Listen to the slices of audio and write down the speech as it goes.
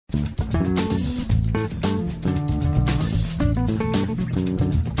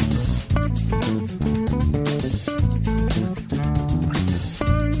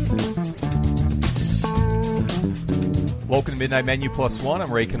Welcome to Midnight Menu Plus One. I'm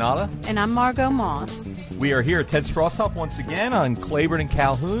Ray Canada. And I'm Margot Moss. We are here at Ted's Frost Hop once again on Claiborne and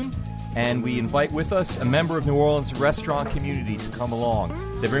Calhoun, and we invite with us a member of New Orleans restaurant community to come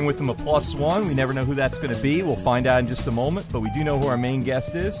along. They bring with them a plus one. We never know who that's going to be. We'll find out in just a moment, but we do know who our main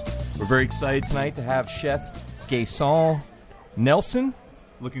guest is. We're very excited tonight to have Chef Gaston Nelson.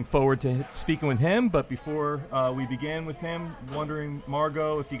 Looking forward to speaking with him, but before we begin with him, wondering,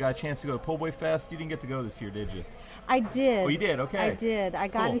 Margot, if you got a chance to go to Po' Boy Fest. You didn't get to go this year, did you? I did. Oh, you did? Okay. I did. I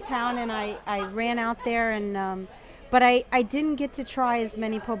got Cool. in town and I ran out there, and but I didn't get to try as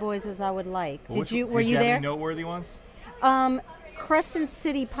many po' boys as I would like. Well, Were you have there? any noteworthy ones? Crescent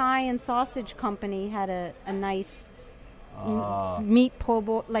City Pie and Sausage Company had a nice meat po'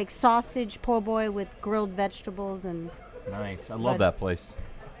 boy, like sausage po' boy with grilled vegetables and. Nice. I love that place.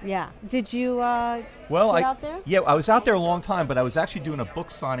 Yeah. Did you out there? Yeah, I was out there a long time, but I was actually doing a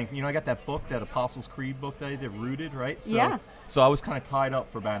book signing. You know, I got that book, that Apostles' Creed book that I did, Rooted, right? So, yeah. So I was kind of tied up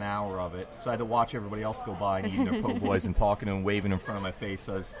for about an hour of it. So I had to watch everybody else go by and eating their po' boys and talking to them, waving in front of my face.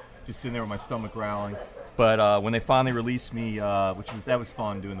 So I was just sitting there with my stomach growling. But when they finally released me, that was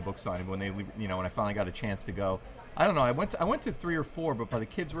fun doing the book signing. When when I finally got a chance to go, I don't know. I went to 3 or 4, but the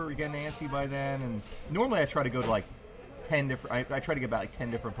kids were getting antsy by then. And normally I try to go to like 10 different. I try to get about like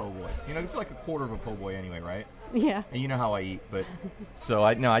 10 different po' boys. You know, it's like a quarter of a po' boy anyway, right? Yeah. And you know how I eat, but so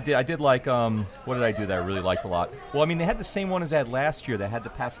I did like what did I do that I really liked a lot? Well, I mean, they had the same one as I had last year. They had the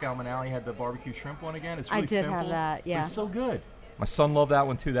Pascal Manali, had the barbecue shrimp one again. It's really simple. have that. Yeah. But it's so good. My son loved that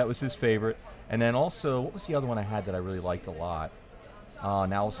one too. That was his favorite. And then also, what was the other one I had that I really liked a lot?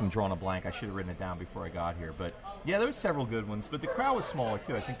 Now I'm drawing a blank. I should have written it down before I got here. But yeah, there was several good ones. But the crowd was smaller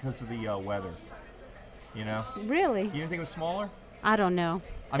too. I think because of the weather. You know? Really? You didn't think it was smaller? I don't know.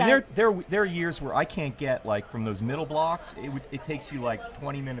 I mean, there are years where I can't get, like, from those middle blocks, it takes you, like,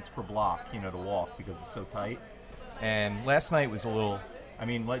 20 minutes per block, you know, to walk because it's so tight. And last night was a little,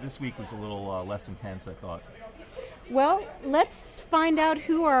 this week was a little less intense, I thought. Well, let's find out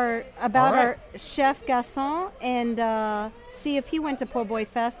about our Chef Gaston and see if he went to Po' Boy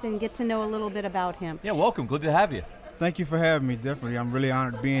Fest and get to know a little bit about him. Yeah, welcome. Good to have you. Thank you for having me, definitely. I'm really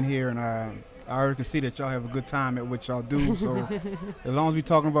honored being here, and I already can see that y'all have a good time at what y'all do. So as long as we're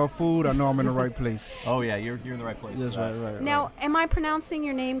talking about food, I know I'm in the right place. Oh, yeah, you're in the right place. That's right. Now, am I pronouncing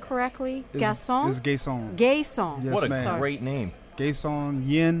your name correctly? Gaston? It's Gaston. Gaston. Yes, what a ma'am. great name. Gaston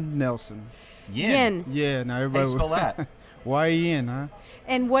Yin Nelson. Yin. Yeah, now everybody. How do you spell that? Y-E-N, huh?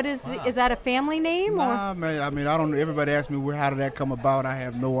 And what is that a family name? Nah, man, I don't know. Everybody asks me how did that come about. I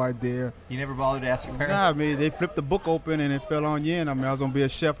have no idea. You never bothered to ask your parents? Nah, they flipped the book open and it fell on Yin. I was going to be a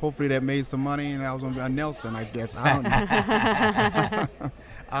chef. Hopefully that made some money, and I was going to be a Nelson, I guess. I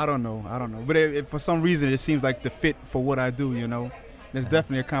don't know. I don't know. But for some reason, it seems like the fit for what I do, you know. There's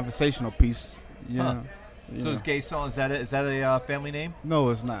definitely a conversational piece, you know. So is Gaston, is that a family name? No,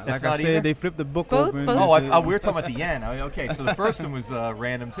 it's not. That's like not I said, either? they flipped the book Both? open. Oh, we were talking about the yen. Okay, so the first one was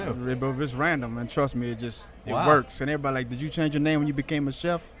random too. It's random, and trust me, it Wow. works. And everybody like, did you change your name when you became a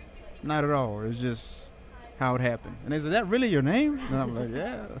chef? Not at all. It's just how it happened. And they said, that really your name? And I'm like,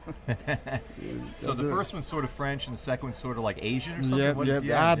 yeah. So the first one's sort of French, and the second one's sort of like Asian or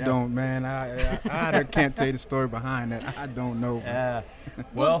something? I don't, man. I can't tell you the story behind that. I don't know.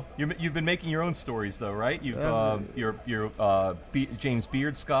 Well, you've been making your own stories, though, right? You're James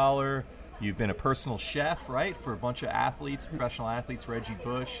Beard scholar. You've been a personal chef, right, for a bunch of athletes, professional athletes, Reggie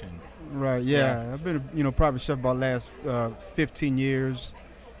Bush, and right. Yeah, I've been a private chef about the last 15 years.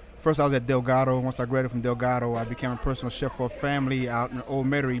 First, I was at Delgado. Once I graduated from Delgado, I became a personal chef for a family out in Old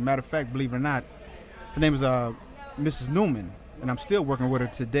Metairie. Matter of fact, believe it or not, her name is Mrs. Newman, and I'm still working with her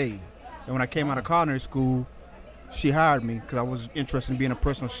today. And when I came out of culinary school, she hired me because I was interested in being a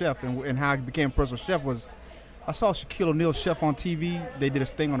personal chef. And how I became a personal chef was I saw Shaquille O'Neal's chef on TV. They did a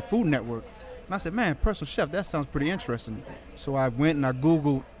thing on the Food Network. And I said, man, personal chef, that sounds pretty interesting. So I went and I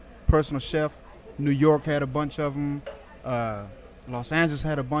Googled personal chef. New York had a bunch of them. Los Angeles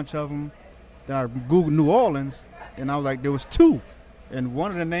had a bunch of them. Then I Googled New Orleans, and I was like, there was 2. And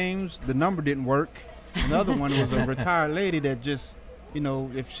one of the names, the number didn't work. Another one was a retired lady that just,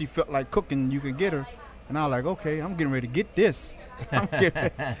 if she felt like cooking, you could get her. And I was like, okay, I'm getting ready to get this.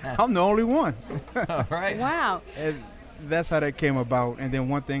 I'm the only one. all right. Wow. And that's how that came about. And then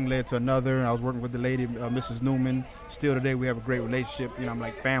one thing led to another. And I was working with the lady, Mrs. Newman. Still today, we have a great relationship. I'm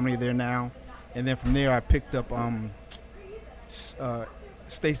like family there now. And then from there, I picked up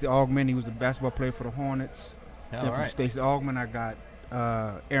Stacey Augman. He was the basketball player for the Hornets. Then from Stacey Augman, I got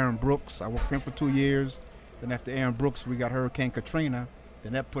Aaron Brooks. I worked for him for 2 years. Then after Aaron Brooks, we got Hurricane Katrina.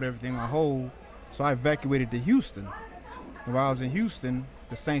 Then that put everything on hold. So I evacuated to Houston. And while I was in Houston,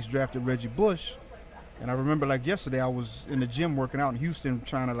 the Saints drafted Reggie Bush. And I remember like yesterday, I was in the gym working out in Houston,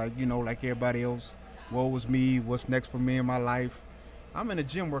 trying to like everybody else. Woe was me. What's next for me in my life? I'm in the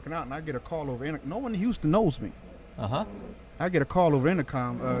gym working out, and I get a call over. No one in Houston knows me. I get a call over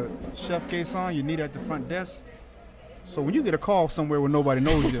intercom. Chef Kason, you need at the front desk. So when you get a call somewhere where nobody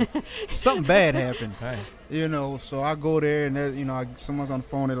knows you, something bad happened. Right. So I go there, and someone's on the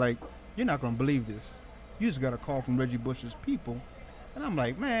phone. They're like, "You're not gonna believe this. You just got a call from Reggie Bush's people." And I'm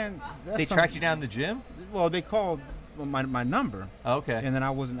like, man, they tracked you down in the gym? Well, they called my number. Oh, okay. And then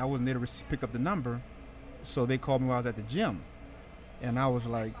I wasn't there to pick up the number, so they called me while I was at the gym, and I was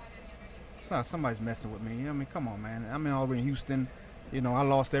like, somebody's messing with me. I mean, come on, man. I'm all the way in Houston. I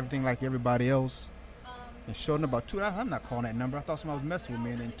lost everything like everybody else. And short enough, about 2 days, I'm not calling that number. I thought somebody was messing with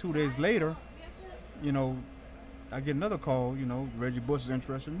me. And then 2 days later, I get another call. Reggie Bush is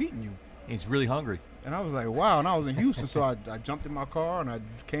interested in meeting you. He's really hungry. And I was like, wow. And I was in Houston, so I jumped in my car and I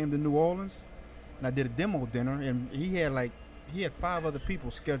came to New Orleans, and I did a demo dinner. And he had 5 other people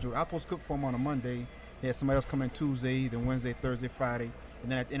scheduled. I was supposed to cook for him on a Monday. He had somebody else come in Tuesday, then Wednesday, Thursday, Friday,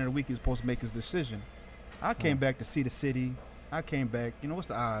 and then at the end of the week he was supposed to make his decision. I came back to see the city. I came back. What's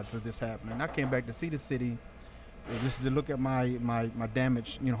the odds of this happening? I came back to see the city, just to look at my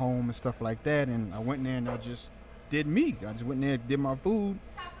damaged home and stuff like that. And I went in there and I just did me. I just went in there, did my food.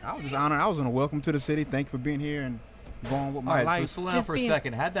 I was just honored. I was on a welcome to the city. Thank you for being here and going with my life. All right, so slow down for a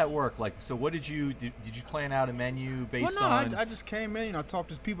second. How'd that work? Like, so what did you plan out a menu based on? I just came in. I talked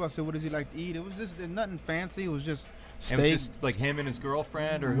to people. I said, what does he like to eat? It was just nothing fancy. It was just steak. It was just like him and his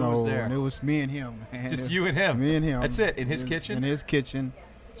girlfriend, or who was there? No, it was me and him. Man. Just you and him? Me and him. That's it? In his kitchen? In his kitchen.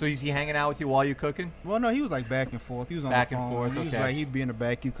 So is he hanging out with you while you're cooking? Well, no, he was like back and forth. He was on back the phone. And forth, He was like, he'd be in the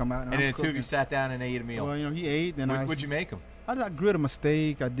back, he'd come out. And then the two of you sat down and ate a meal. Well, he ate. Then what'd you make him? I grilled him a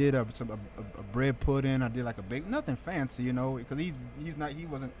steak. I did a bread pudding. I did like a bake, nothing fancy, because he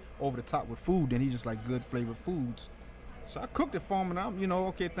wasn't over the top with food. And he's just like good flavored foods. So I cooked it for him, and I'm,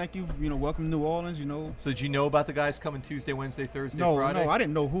 okay, thank you, welcome to New Orleans, So did you know about the guys coming Tuesday, Wednesday, Thursday, Friday? No, I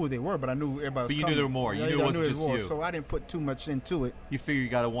didn't know who they were, but I knew everybody was But you coming. knew there were more. You knew it wasn't just you. So I didn't put too much into it. You figure you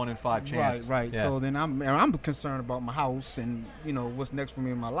got a 1 in 5 chance. Right. Yeah. So then I'm concerned about my house and, what's next for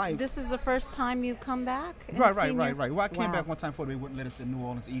me in my life. This is the first time you come back? Right. Well, I came back one time before they wouldn't let us in New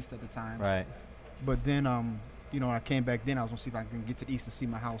Orleans East at the time. Right. But then, when I came back then, I was going to see if I can get to the East to see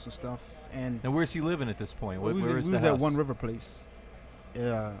my house and stuff. And now, where's he living at this point? Where is the house? We was at One River Place.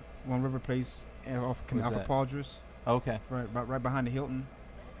 One River Place off of Padres. Okay. Right behind the Hilton.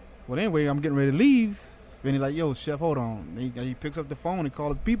 Well, anyway, I'm getting ready to leave. And he's like, yo, chef, hold on. He picks up the phone. He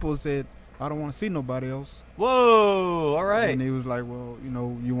called his people and said, I don't want to see nobody else. Whoa, all right. And he was like, well,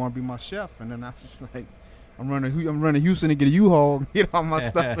 you want to be my chef? And then I was just like, I'm running Houston to get a U-Haul and get all my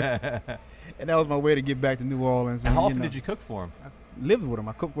stuff. And that was my way to get back to New Orleans. And how often did you cook for him? I lived with him.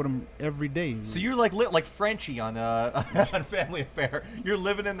 I cooked with him every day. So you're like Frenchie on Family Affair. You're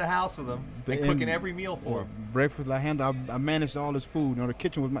living in the house with him and cooking every meal for him. Breakfast, I managed all his food. The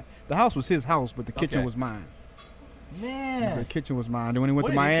kitchen was mine. The house was his house, but the kitchen was mine. Man, the kitchen was mine. And when he went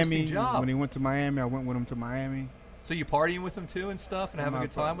to Miami, I went with him to Miami. So you partying with him too and stuff, and having a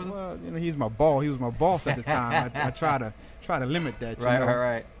good time with him? Well, he's my boss. He was my boss at the time. I try to limit that.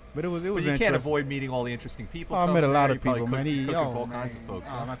 Right. But it was But you can't avoid meeting all the interesting people. I met a lot of people, man. Cooking for all kinds of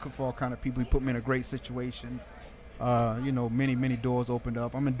folks. I cook for all kinds of people. He put me in a great situation. Many doors opened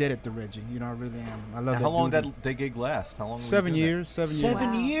up. I'm indebted to Reggie. I really am. I love that. How long did that gig last? How long? 7 years.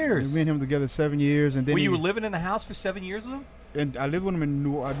 7 years. Me and him together 7 years, and then you were living in the house for 7 years with him. And I lived with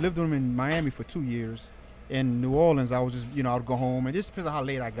him in Miami for 2 years. In New Orleans, I was just, I'd go home, and it just depends on how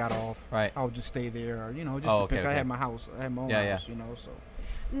late I got off. Right. I would just stay there, or, just depends. Okay. I had my house. I had my own house, so.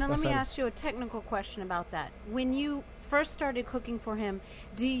 Now, let me ask you a technical question about that. When you first started cooking for him,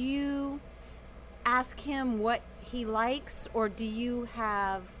 do you ask him what he likes, or do you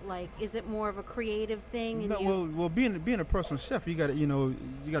have, is it more of a creative thing? Well, being a personal chef, you got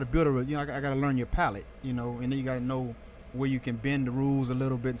to build I got to learn your palate, and then you got to know where you can bend the rules a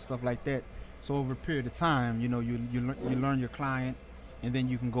little bit and stuff like that. So over a period of time, you learn your client, and then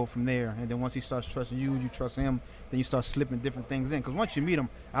you can go from there. And then once he starts trusting you, you trust him, then you start slipping different things in. Because once you meet him,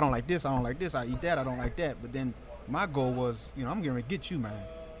 I don't like this, I eat that, I don't like that. But then my goal was, I'm getting ready to get you, man.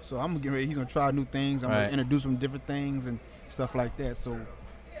 So I'm getting ready, he's going to try new things. I'm going to introduce him to different things and stuff like that. So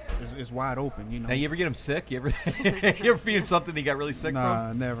it's wide open, Now, you ever get him sick? You ever feed him something he got really sick from?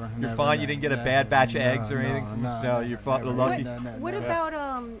 Nah, never. You're fine? You didn't get a bad batch of eggs or anything? No, you're lucky? What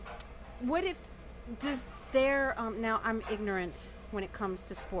about, what if, does their, now I'm ignorant when it comes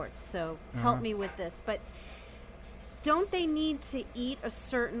to sports, so help me with this, but don't they need to eat a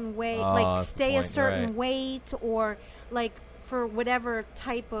certain way, stay a certain weight, or for whatever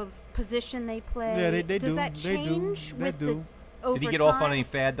type of position they play? Yeah, they Does do. that They do. change They with do. the over Did he get off on time? any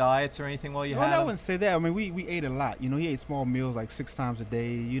fad diets or anything while you Well, had I him? wouldn't say that. I mean, we ate a lot. You know, he ate small meals like 6 times a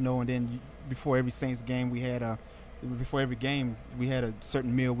day. You know, and then before every Saints game, before every game we had a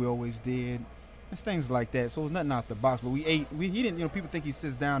certain meal we always did. It's things like that. So it was nothing out the box. But we ate. He didn't. You know, people think he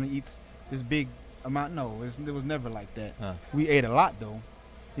sits down and eats this big amount. No, it was never like that. Huh. We ate a lot though.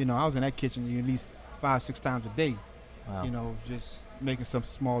 You know, I was in that kitchen at least 5-6 times a day. Wow. You know, just making some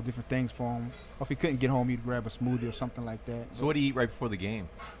small different things for him. Or if he couldn't get home, he'd grab a smoothie or something like that. So what did he eat right before the game?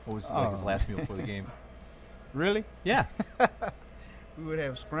 What was like his last meal before the game? Really? Yeah. We would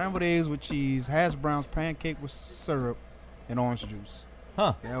have scrambled eggs with cheese, hash browns, pancake with syrup, and orange juice.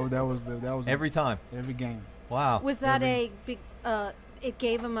 Huh. That was Every time. every game. Wow. Was that a big? It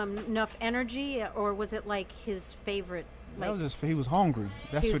gave him enough energy, or was it like his favorite? Like, That was just he was hungry.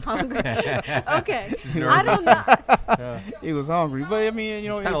 That's he was what hungry. Okay, He's I nervous. don't know. he was hungry. But I mean, you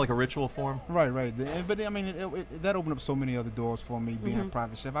know, It's kind of like a ritual for him. right. But I mean, that opened up so many other doors for me being a Mm-hmm.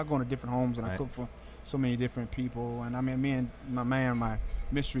 private chef. I go into different homes and I Right. cook for so many different people. And I mean, me and my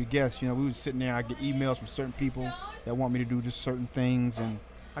mystery guest, you know, we was sitting there. I get emails from certain people that want me to do just certain things, and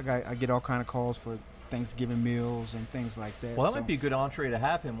I get all kind of calls for Thanksgiving meals and things like that. Well, that So- might be a good entree to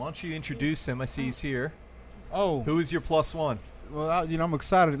have him. Why don't you introduce him? I see he's here. Oh, Who is your plus one? well, I'm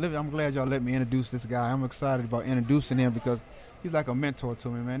excited. I'm glad y'all let me introduce this guy. I'm excited about introducing him because he's like a mentor to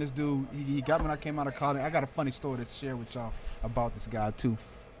me, man. This dude, he got me when I came out of college. I got a funny story to share with y'all about this guy too.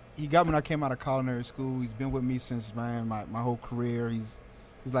 He got me when I came out of culinary school. He's been with me since my whole career. He's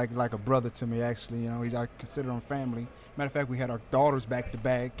like a brother to me, actually. You know, I consider him family. Matter of fact, we had our daughters back to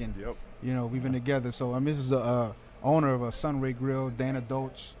back, and Yep. you know, we've been together. So this is the owner of a Sunray Grill, Dana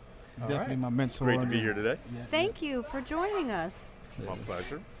Dolch. All Definitely right. my mentor. Great to be here today. Yeah, Thank you for joining us. My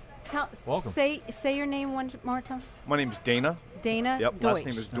pleasure. Welcome. Say your name one more time. My name is Dana. Dana Yep. Deutsch. Last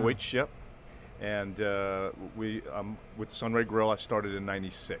name is Deutsch. Yep. And I'm with Sunray Grill. I started in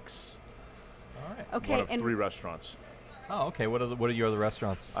 '96. All right. Okay, One of and 3 restaurants. Oh, okay. What are your other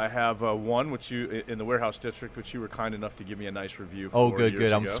restaurants? I have one which you in the Warehouse District, which you were kind enough to give me a nice review for. Oh, good.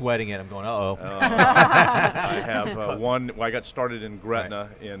 years I'm ago. sweating it. I'm going, uh-oh. I have one. Well, I got started in Gretna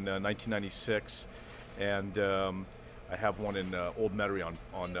in 1996, and I have one in Old Metairie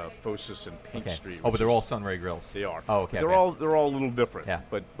on Fosis and Pink Okay. Street. Oh, but which they're is- all Sunray Grills. They are. Oh, okay. They're okay. all a little different. Yeah.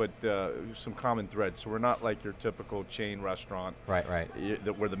 But some common threads. So we're not like your typical chain restaurant. Right.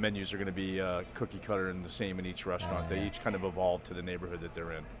 Where the menus are going to be cookie cutter and the same in each restaurant. Yeah. They each kind of evolve to the neighborhood that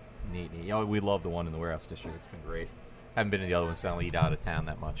they're in. Neat. You know, we love the one in the Warehouse District. It's been great. Haven't been to the other ones. So I don't eat out of town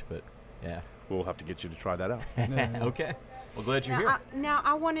that much, but yeah. We'll have to get you to try that out. Okay. Well, glad you're here. now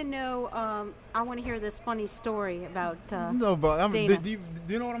I want to know. I want to hear this funny story about. No, but Dana. do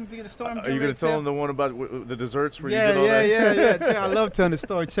you know what I'm thinking? The story. Are you going to tell them the one about the desserts where you Yeah, did all that? yeah. Check, I love telling the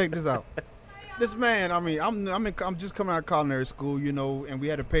story. Check this out. This man, I mean, I'm just coming out of culinary school, you know, and we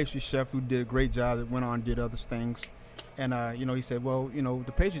had a pastry chef who did a great job that went on and did other things. And, you know, he said, well, you know,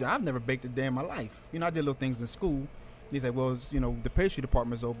 the pastry, I've never baked a day in my life. You know, I did little things in school. And he said, well, you know, the pastry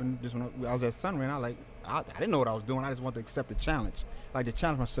department's open. Just when I was at Sunray, and I didn't know what I was doing. I just wanted to accept the challenge. I like to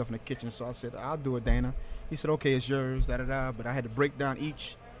challenge myself in the kitchen. So I said, I'll do it, Dana. He said, okay, it's yours, da-da-da. But I had to break down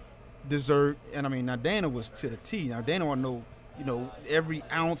each dessert. And, I mean, now Dana was to the T. Now, Dana want to know, you know, every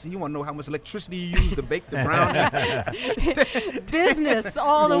ounce. He want to know how much electricity you use to bake the brownie. business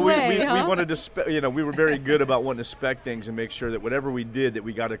all the Well, way, we huh? wanted to, we were very good about wanting to spec things and make sure that whatever we did, that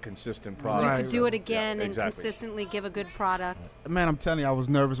we got a consistent product. Right. Do it again Yeah, and exactly. consistently give a good product. Man, I'm telling you, I was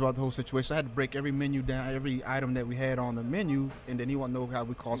nervous about the whole situation. I had to break every menu down, every item that we had on the menu, and then he want to know how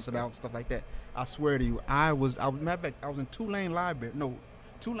we cost it out and stuff like that. I swear to you, matter of fact, I was in Tulane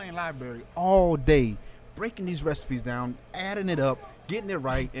Library all day, breaking these recipes down, adding it up, getting it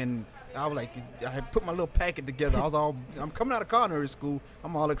right, and I was like, I had put my little packet together. I'm coming out of culinary school.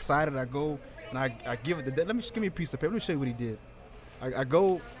 I'm all excited. I go and I give it to. Give me a piece of paper. Let me show you what he did. I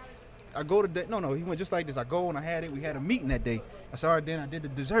go to no. He went just like this. I go and I had it. We had a meeting that day. I said, all right, then I did the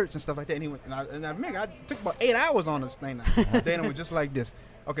desserts and stuff like that. And he went and I took about 8 hours on this thing. Then it was just like this.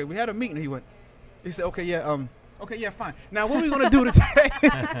 Okay, we had a meeting. He said, okay, yeah, fine. Now what we gonna do today?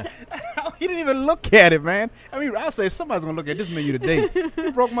 He didn't even look at it, man. I mean, I say somebody's gonna look at this menu today.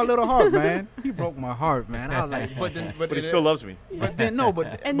 He broke my little heart, man. He broke my heart, man. I was like, But he still loves me. But then no,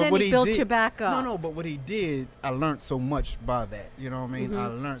 but And but then what he built did, you back up. No, but what he did, I learned so much by that. You know what I mean? I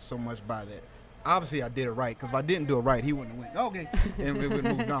learned so much by that. Obviously, I did it right, because if I didn't do it right, he wouldn't have went, okay, and we would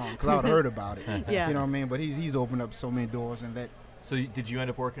have moved on, because I would have heard about it. Yeah. You know what I mean? But he's opened up so many doors, and So did you end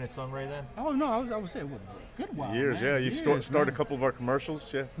up working at Sunray then? Oh no, I was there a good while. Years, man. yeah. You Years, started a man. couple of our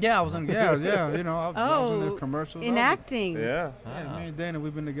commercials, yeah. Yeah, I was in. Yeah. You know, I was in the Oh, commercials. in I was- acting. Yeah. Yeah, me and Dana,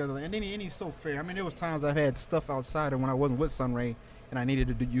 we've been together, and then he's so fair. I mean, there was times I've had stuff outside, and when I wasn't with Sunray, and I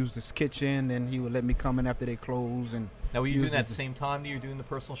needed to use this kitchen, and he would let me come in after they close. And Now, were you use doing that this- same time that you were doing the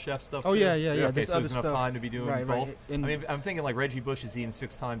personal chef stuff? Oh too? yeah. Okay, There's so other there's enough stuff. time to be doing Right, both. right. And- I mean, I'm thinking like Reggie Bush is eating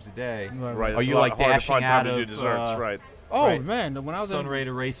 6 times a day. Right. Are it's you a lot like hard to dashing find out time to of do desserts, right? Oh Right. man, when I was in, Sunray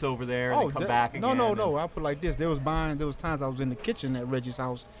to race over there and then come back again? No. I put it like this. There was times I was in the kitchen at Reggie's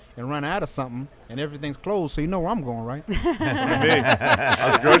house and run out of something, and everything's closed, so you know where I'm going, right? Me. I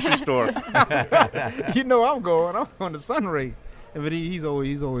was grocery store. You know I'm going. I'm going to Sunray. But he's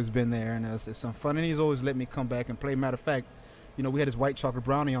always been there, and it's some fun. And he's always let me come back and play. Matter of fact, you know, we had his white chocolate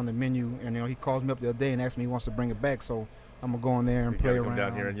brownie on the menu, and you know, he calls me up the other day and asks me if he wants to bring it back. So I'm gonna go in there and You play gotta around. come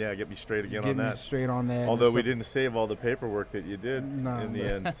down here and get me straight again get on me that. straight on that. Although and we stuff. didn't save all the paperwork that you did No, in the but-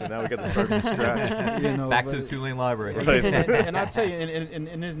 end, so now we got to start from scratch. You know, Back but to the Tulane Library. Right. and I tell you,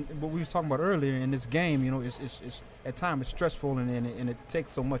 and what we was talking about earlier in this game, you know, it's at times it's stressful and it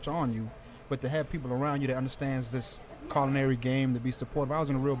takes so much on you, but to have people around you that understands this culinary game, to be supportive. I was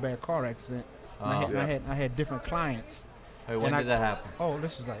in a real bad car accident. And I had different clients. Hey, when and did that happen? Oh,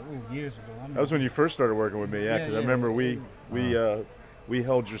 this is like years ago. That was when you first started working with me, yeah. Because I remember we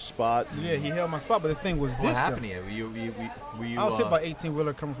held your spot. Yeah, he held my spot, but the thing was What this. happened to you? Were you I was hit by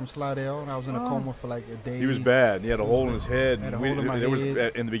 18-wheeler coming from Slidell, and I was in a coma for like a day. He was bad. He had a hole in his head. Had a And hole in my there was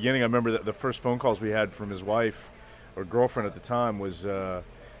head. in the beginning. I remember that the first phone calls we had from his wife or girlfriend at the time was that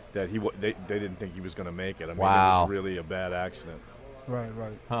they didn't think he was going to make it. I mean, Wow. it was really a bad accident. Right.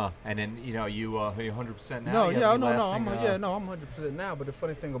 Huh? And then you 100% now. No, You yeah, have no, any no, lasting, I'm 100% now. But the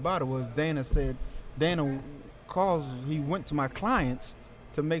funny thing about it was Dana he went to my clients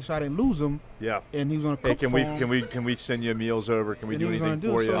to make sure I didn't lose them, Yeah. and he was going to cook Hey, for them. can we send you meals over? Can we And do he was anything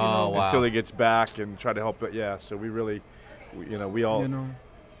gonna do for so, you you know. Oh, wow. until he gets back and try to help? It. Yeah. So we really, we all. You know,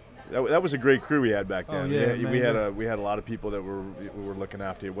 That was a great crew we had back Oh, then. yeah, we man, had a lot of people that we were looking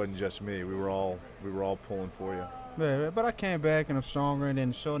after you. It wasn't just me. We were all pulling for you. yeah, but I came back and I'm stronger, and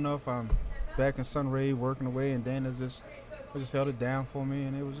then sure enough, I'm back in Sunray working away, and Dana just held it down for me,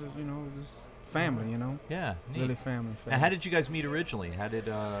 and it was just just family, Yeah, neat. really family. Now, how did you guys meet originally? How'd you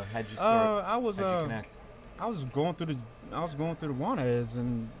start? I was How'd you connect? I was going through the Wieners,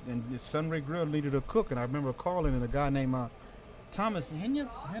 and the Sunray Grill needed a cook, and I remember calling, and a guy named Thomas Hinyap.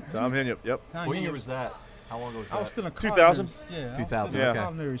 Tom Hinyap, yep. What year was that? How long ago was that? I was still in 2000? Yeah, 2000, I was still in okay.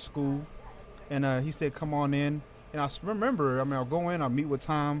 culinary school, and he said, "Come on in." And I remember, I'll go in, I'll meet with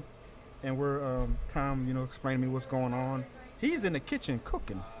Tom, and we're Tom, explaining to me what's going on. He's in the kitchen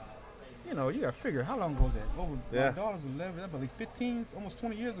cooking. You gotta figure how long ago was that? Yeah. My daughter's 11, I believe 15, almost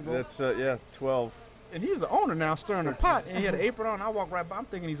 20 years ago. That's 12. And he's the owner now, stirring the pot, and he had an apron on. I walk right by. I'm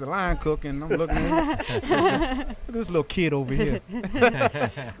thinking he's a line cook, and I'm looking at him. Look at this little kid over here.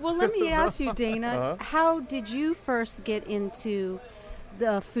 Well, let me ask you, Dana, Uh-huh. how did you first get into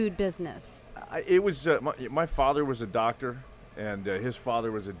the food business? It was my father was a doctor, and his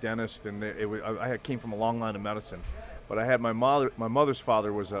father was a dentist, and I came from a long line of medicine. But I had my mother's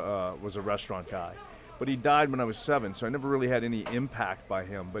father was a restaurant guy, but he died when I was 7, so I never really had any impact by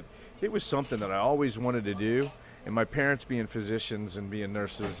him. But it was something that I always wanted to do, and my parents, being physicians and being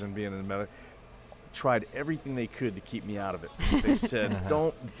nurses and being in medicine, tried everything they could to keep me out of it. They said,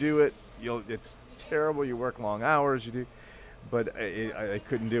 "Don't do it. It's terrible. You work long hours. You do." But I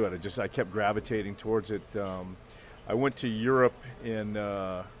couldn't do it. I kept gravitating towards it. I went to Europe in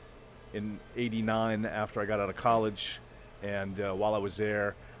 '89 after I got out of college, and while I was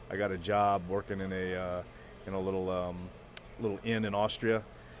there, I got a job working in a little inn in Austria,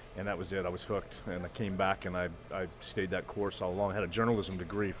 and that was it. I was hooked, and I came back, and I stayed that course all along. I had a journalism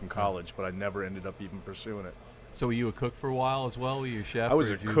degree from college, but I never ended up even pursuing it. So were you a cook for a while as well? Were you a chef? I was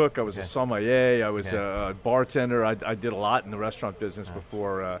or a did you- cook. I was a Okay. sommelier. I was Okay. a bartender. I did a lot in the restaurant business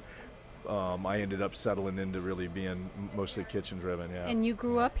before I ended up settling into really being mostly kitchen driven. Yeah, And you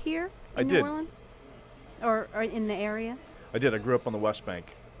grew up here I in New did. Orleans? Or in the area? I did. I grew up on the West Bank.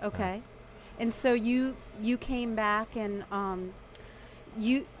 Okay. And so you came back and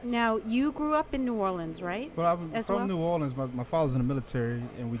you grew up in New Orleans, right? Well, I'm As from well? New Orleans. My father's in the military,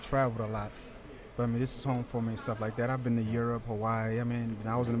 and we traveled a lot. But this is home for me and stuff like that. I've been to Europe, Hawaii.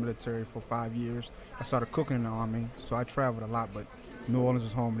 I was in the military for 5 years. I started cooking in the Army, so I traveled a lot. But New Orleans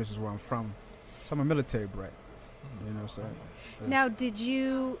is home. This is where I'm from. So I'm a military brat. So. Now, did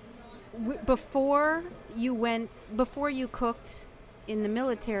you before you cooked in the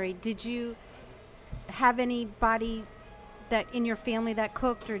military, did you have anybody that in your family that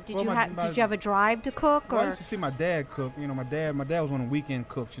cooked, or did Well, did you have a drive to cook? Well, I Or used to see my dad cook. You know, my dad was one of the weekend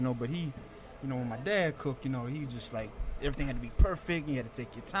cooks. You know, but he, you know, when my dad cooked, you know, he just like everything had to be perfect. You had to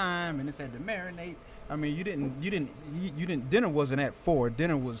take your time, and this had to marinate. I mean, you didn't. Dinner wasn't at 4.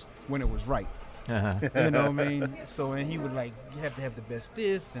 Dinner was when it was right. Uh-huh. You know what I mean? So, and he would like, you have to have the best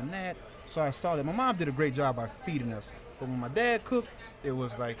this and that. So I saw that. My mom did a great job by feeding us. But when my dad cooked, it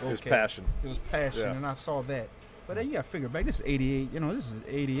was like, okay. It was passion. It was passion, Yeah. and I saw that. But then you got to figure back, this is 88. You know, this is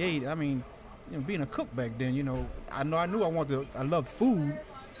 88. I mean, you know, being a cook back then, you know, I knew I loved food.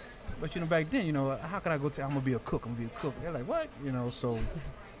 But, you know, back then, you know, how can I go say, I'm going to be a cook, They're like, what? You know, so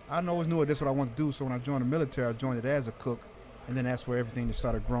I always knew that's what I wanted to do. So when I joined the military, I joined it as a cook. And then that's where everything just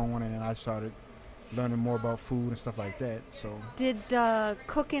started growing, and then I started learning more about food and stuff like that. So did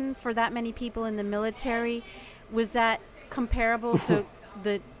cooking for that many people in the military, was that comparable to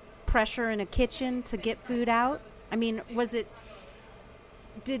the pressure in a kitchen to get food out? I mean, was it?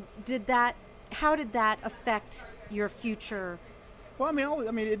 Did that? How did that affect your future? Well,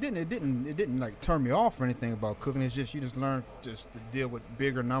 I mean, it didn't like turn me off or anything about cooking. It's just you just learn just to deal with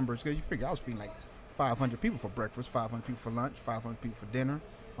bigger numbers, because you figure I was feeding like 500 people for breakfast, 500 people for lunch, 500 people for dinner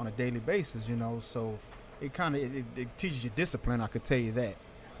on a daily basis, you know. So it kind of it teaches you discipline. I could tell you that.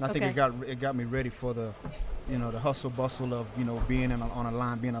 And I think it got me ready for the, you know, the hustle bustle of, you know, being on a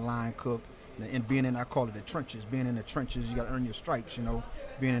line, being a line cook, and being in, I call it the trenches. Being in the trenches, you got to earn your stripes, you know.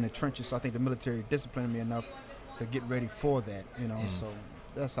 Being in the trenches, so I think the military disciplined me enough to get ready for that, you know. So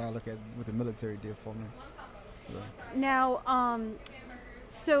that's how I look at what the military did for me. Yeah. Now,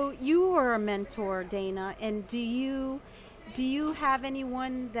 so you were a mentor, Dana, and do you have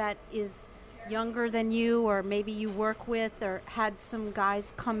anyone that is younger than you, or maybe you work with, or had some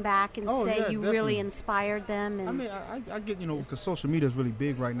guys come back and say you definitely. Really inspired them? And I mean, I get, you know, because social media is really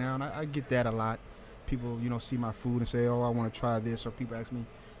big right now, and I get that a lot. People, you know, see my food and say, oh, I want to try this, or people ask me,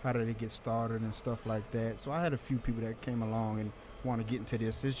 how did it get started and stuff like that. So I had a few people that came along and want to get into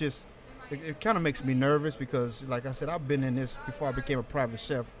this. It's just, it kind of makes me nervous because, like I said, I've been in this before I became a private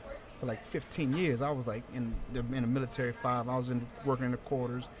chef for like 15 years. I was like in the military 5. I was working in the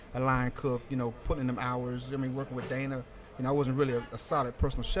quarters, a line cook, you know, putting in them hours. I mean, working with Dana. You know, I wasn't really a solid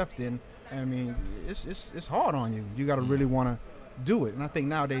personal chef then. I mean, it's hard on you. You got to really want to do it. And I think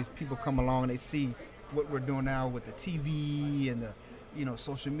nowadays people come along and they see what we're doing now with the TV and the, you know,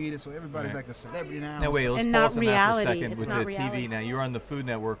 social media, so everybody's like a celebrity now. Now wait, let's and pause not on that for a reality. second It's with not the reality. TV. Now you're on the Food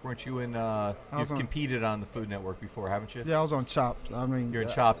Network, weren't you? In you've competed on the Food Network before, haven't you? Yeah, I was on Chopped. I mean, You're in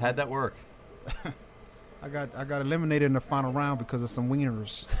Chopped. How'd that work? I got eliminated in the final round because of some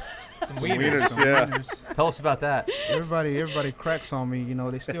wieners. Some Wieners, Some yeah. wieners. Tell us about that. Everybody cracks on me. You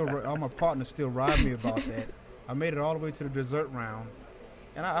know, they still all my partners still ride me about that. I made it all the way to the dessert round,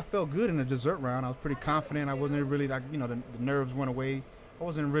 and I felt good in the dessert round. I was pretty confident. I wasn't really like, you know, the nerves went away. I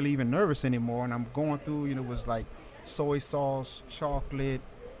wasn't really even nervous anymore, and I'm going through, you know, it was like soy sauce, chocolate,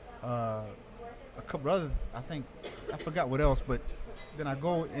 a couple other, I forgot what else, but then I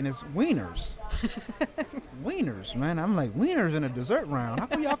go and it's wieners. Wieners, man. I'm like, wieners in a dessert round. How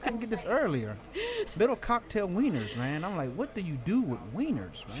come y'all couldn't get this earlier? Little cocktail wieners, man. I'm like, what do you do with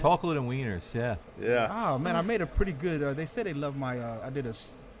wieners, man? Chocolate and wieners, yeah. Yeah. Oh, man, I made a pretty good, they said they love my, I did a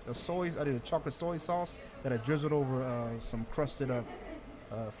chocolate soy sauce that I drizzled over some crusted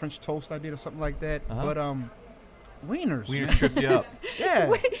French toast I did or something like that. Uh-huh. But wieners. Wieners man. tripped you up.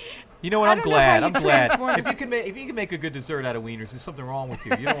 Yeah. You know what? I I'm don't know how glad. you I'm glad. transform- If you can make a good dessert out of wieners, there's something wrong with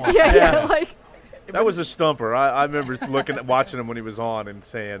you. You don't want yeah, like That was a stumper. I remember watching him when he was on and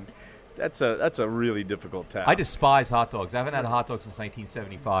saying, that's a really difficult task. I despise hot dogs. I haven't had a hot dog since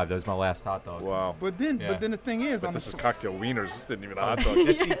 1975. That was my last hot dog. Wow. But then the thing is, But this is cocktail wieners. This isn't even a hot dog.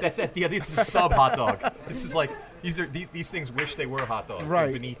 This is a sub hot dog. This is like these things wish they were hot dogs, Right.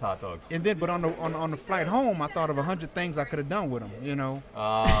 like beneath hot dogs. and then, but on the flight home, I thought of 100 things I could have done with them, you know.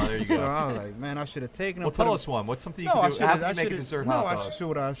 There you So go. I was like, man, I should have taken them. Well, tell us one. What's something you can do? How would you make a dessert hot dog?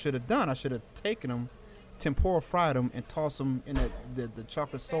 What I should have done. I should have taken them, tempura fried them, and tossed them in the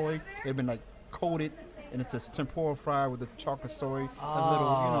chocolate soy. They've been like coated, and it's just tempura fried with the chocolate soy, a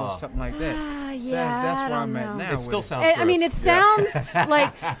little, you know, something like that. yeah, That's I where don't I'm at know. now. It still with sounds gross. I mean, it sounds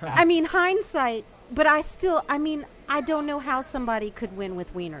like, I mean, hindsight, but I don't know how somebody could win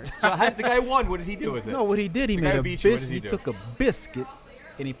with wieners. So the guy won. What did he do with it? No, what he did, he The guy made who a beat you, what biscuit. did He he do? took a biscuit,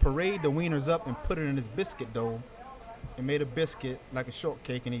 and he paraded the wieners up and put it in his biscuit dough, and made a biscuit like a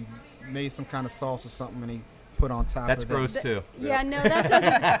shortcake, and he made some kind of sauce or something, and he put on top That's of that. gross too. Yeah, no, that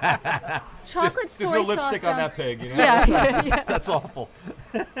doesn't. Chocolate There's soy no sauce. lipstick on that pig. You know? Yeah, yeah. That's awful.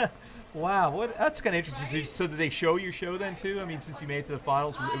 Wow, that's kind of interesting. So did they show your show then too? I mean, since you made it to the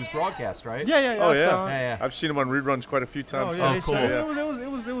finals, it was broadcast, right? Yeah. Oh, I yeah. saw it. Yeah. I've seen them on reruns quite a few times. Oh, yeah, Oh, cool. It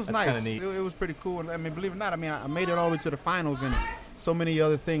was That's nice. kinda neat. It was pretty cool. I mean, believe it or not, I mean, I made it all the way to the finals, and so many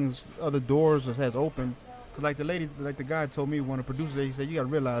other things, other doors has opened. Cause like the guy told me, one of the producers, he said, you got to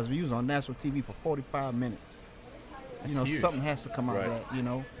realize we was on national TV for 45 minutes. That's you know, huge. something has to come out of Right. that, you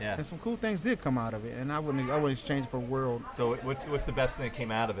know. Yeah. And some cool things did come out of it, and I wouldn't exchange it for the world. So what's the best thing that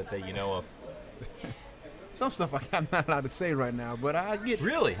came out of it that you know of? Some stuff I'm not allowed to say right now, but I get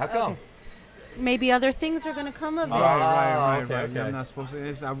Really? How come? Maybe other things are going to come of it. Right. okay, okay. Yeah, I'm not supposed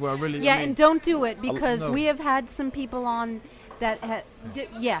to. I really. Yeah, I mean, and don't do it because no. we have had some people on that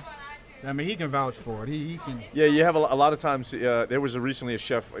yeah. I mean, he can vouch for it. He can. Yeah, you have a lot of times. There was recently a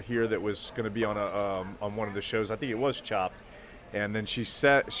chef here that was going to be on on one of the shows. I think it was Chopped, and then she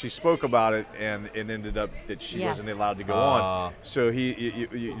spoke about it, and it ended up that she Yes. wasn't allowed to go on. So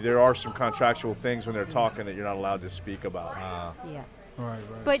there are some contractual things when they're talking that you're not allowed to speak about. Yeah. Right.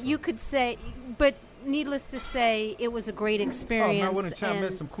 But you could say, but needless to say, it was a great Oh, experience. man, I wouldn't I met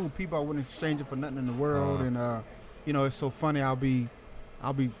and some cool people. I wouldn't exchange it for nothing in the world. And you know, it's so funny. I'll be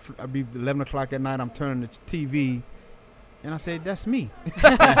 11 o'clock at night. I'm turning the TV, and I say, "That's me."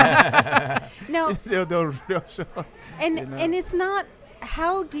 no, they'll show. and you know. and it's not.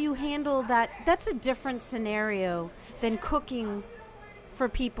 How do you handle that? That's a different scenario than cooking for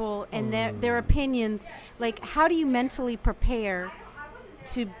people and their opinions. Like, how do you mentally prepare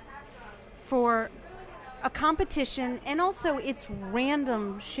for a competition? And also, it's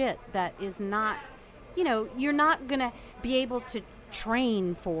random shit that is not, you're not gonna be able to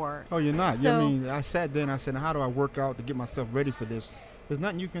train for. Oh, you're not. So, I mean, I sat there and I said, "How do I work out to get myself ready for this?" There's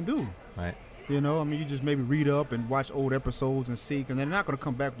nothing you can do. Right. You know, I mean, you just maybe read up and watch old episodes and see, and they're not going to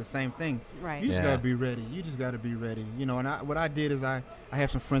come back with the same thing. Right. You just Yeah. got to be ready. You just got to be ready. You know, and what I did is I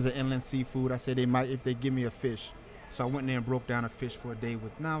have some friends at Inland Seafood. I said they might if they give me a fish. So I went there and broke down a fish for a day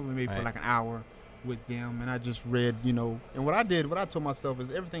maybe for Right. like an hour with them, and I just read, and what I told myself is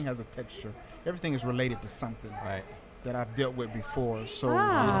everything has a texture. Everything is related to something Right. that I've dealt with before. So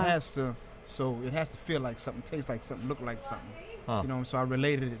Ah. it has to feel like something, taste like something, look like something. Huh. So I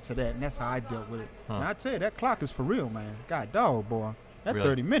related it to that, and that's how I dealt with it. Huh. And I tell you, that clock is for real, man. God dog, boy. That Really?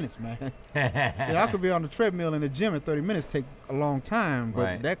 30 minutes, man. I could be on the treadmill in the gym, and 30 minutes take a long time. But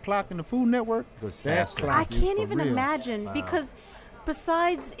Right. that clock in the Food Network, Goes that faster. clock I is can't for even real. imagine because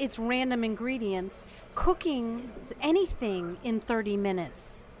besides its random ingredients, cooking anything in 30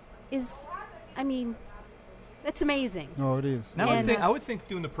 minutes is, it's amazing. No, it is. Now And, I would think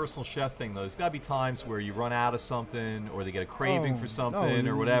doing the personal chef thing though, there's got to be times where you run out of something, or they get a craving for something,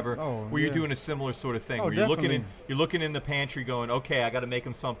 or whatever. Where you're yeah. doing a similar sort of thing, Oh, where you're definitely. looking in the pantry, going, okay, I got to make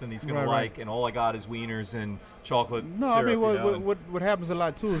him something he's gonna Right, like, right. and all I got is wieners and chocolate No, syrup. I mean and- what happens a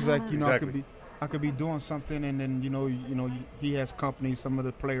lot too is like Exactly. I could be doing something, and then he has company. Some of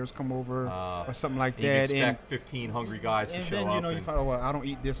the players come over or something like and you that, expect 15 hungry guys to and show then up. you and- find, oh, well, I don't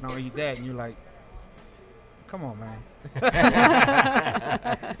eat this and I don't eat that, and you're like, come on, man.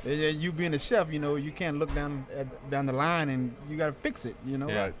 And then you being a chef, you can't look down the line, and you got to fix it. yeah,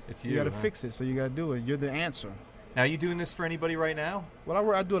 Right. it's You you. got to huh? fix it, so you got to do it. You're the answer. Now, are you doing this for anybody right now?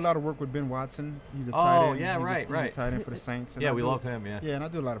 Well, I do a lot of work with Ben Watson. He's a Oh, tight end. yeah, He's right. a tight end for the Saints. and Yeah, I we do- love him. Yeah. Yeah, and I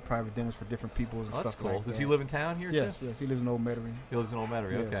do a lot of private dinners for different people and Oh, that's stuff cool. like Does that. he live in town here Yes, too? yes, he lives in Old Metairie. He lives in Old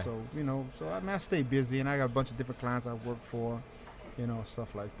Metairie. Yeah, Okay. so I stay busy, and I got a bunch of different clients I work for,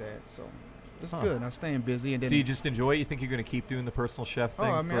 stuff like that. So it's Huh. good. I'm staying busy, and then So you just enjoy it? You think you're going to keep doing the personal chef thing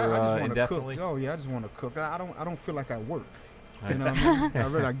I for just want to indefinitely? cook. Oh yeah, I just want to cook. I don't feel like I work. Right. You know what I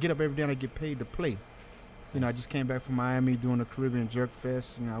mean? I get up every day and I get paid to play. I just came back from Miami doing the Caribbean Jerk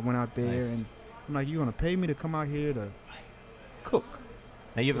Fest. I went out there Nice. and I'm like, you gonna pay me to come out here to cook?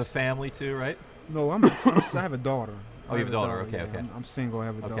 Now you have a family too, right? No, I have a daughter. Oh, you have a daughter. Okay, yeah. okay. I'm single. I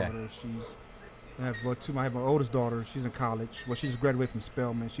have a Okay. daughter. I have my oldest daughter. She's in college. Well, she's graduated from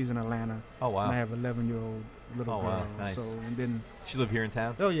Spelman. She's in Atlanta. Oh wow. And I have an 11-year-old little Oh, girl. wow. Nice. So and then She live here in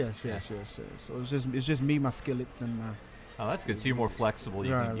town? oh yes. So it's just me, my skillets, and my Oh, that's good. So you're more flexible.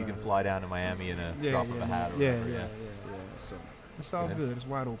 You Right, can right. fly down to Miami in a drop of a hat. Or yeah. whatever, So it's all good. good. It's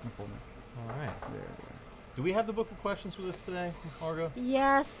wide open for me. All right. Yeah. Do we have the book of questions with us today, Margo?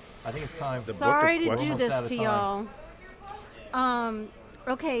 Yes. I think it's time. Sorry to do Almost out this of to time. y'all.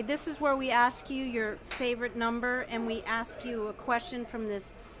 Okay, this is where we ask you your favorite number, and we ask you a question from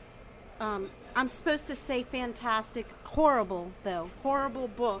this. I'm supposed to say fantastic, horrible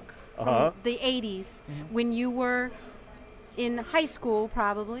book from the 80s when you were in high school,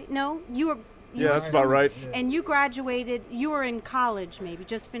 probably. No, you were You Yeah, were that's about right. And you graduated. You were in college, maybe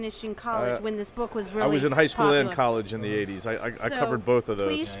just finishing college when this book was really. I was in high school popular. and college in the 80s. I So, covered both of those.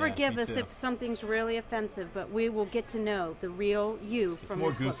 Please forgive me us too. if something's really offensive, but we will get to know the real you It's from more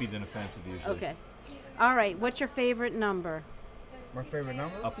this goofy book. than offensive usually. Okay. All right. What's your favorite number? My favorite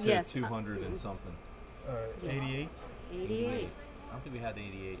number? Up to Yes. 200 and something. 88. 88. I don't think we had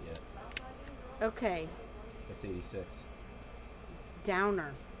 88 yet. Okay. That's 86.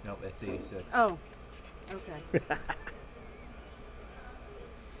 Downer. Nope, that's 86. Oh. Okay.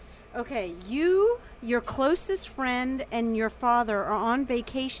 Okay. You, your closest friend, and your father are on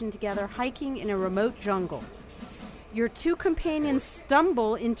vacation together hiking in a remote jungle. Your two companions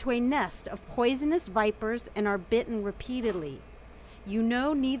stumble into a nest of poisonous vipers and are bitten repeatedly. You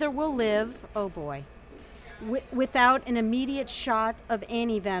know neither will live, oh boy, without an immediate shot of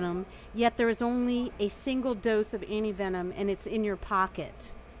antivenom, yet there is only a single dose of antivenom and it's in your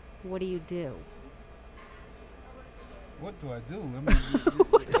pocket. What do you do? What do I do? I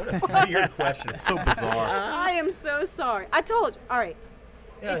mean, Weird question. It's so bizarre. I am so sorry. I told you. All right.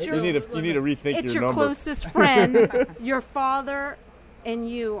 It's You need to rethink it's your your number. closest friend, your father, and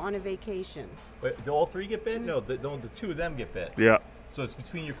you on a vacation. Wait, do all three get bit? No, the two of them get bit. Yeah. So it's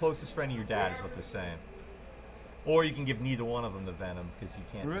between your closest friend and your dad is what they're saying. Or you can give neither one of them the venom because you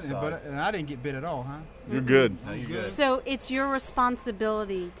can't really? decide. But and I didn't get bit at all, huh? You're good. No, you're good. So it's your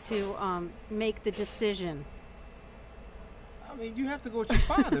responsibility to make the decision. I mean, you have to go with your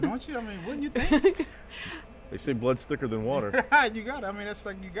father, don't you? I mean, wouldn't you think? They say blood's thicker than water. You got. I mean, that's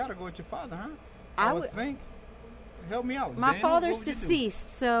like you got to go with your father, huh? I I would would- think. Help me out. My Daniel, father's what would you do?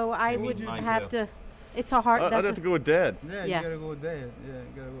 deceased, so I What would would you do? have Mine to. It's a hard. I'd That's have to go with Dad. Yeah, Yeah. you gotta go with dad. Yeah, you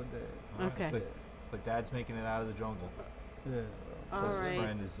gotta go with dad. Okay. It's like dad's making it out of the jungle. Yeah. all Closest right.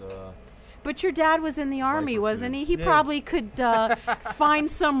 friend is But your dad was in the army, Viper wasn't food. he? He Yeah. probably could find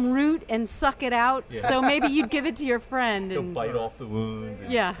some root and suck it out. Yeah. So maybe you'd give it to your friend. he'll And bite off the wound.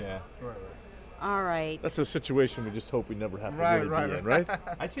 And, Yeah. Right. all right. That's a situation we just hope we never have to Right, really right, be in, right?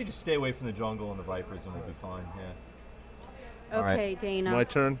 I'd say just stay away from the jungle and the vipers and we'll be fine. Yeah. all right. Okay, Dana. My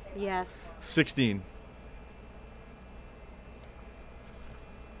turn. Yes. 16.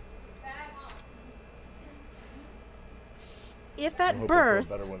 If I at hope I birth,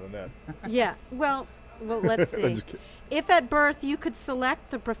 throw a better one than that. yeah. Well, let's I'm see. just kidding. If at birth you could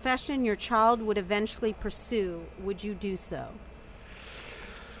select the profession your child would eventually pursue, would you do so?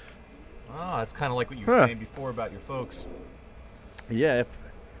 Oh, that's kind of like what you were Huh. saying before about your folks. Yeah,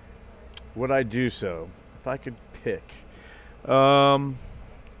 would I do so? If I could pick. No.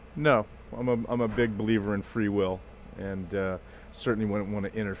 I'm a big believer in free will and certainly wouldn't want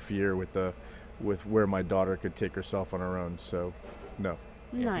to interfere with where my daughter could take herself on her own. So, no.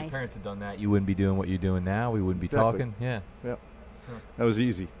 Yeah, if your Nice. parents had done that, you wouldn't be doing what you're doing now. We wouldn't be Exactly. talking. Yeah. That was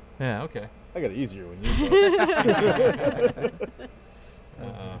easy. Yeah, okay. I got it easier when you did.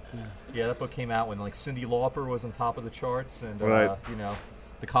 Yeah, that book came out when like Cyndi Lauper was on top of the charts, and Right. you know,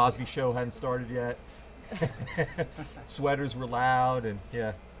 the Cosby Show hadn't started yet. Sweaters were loud, and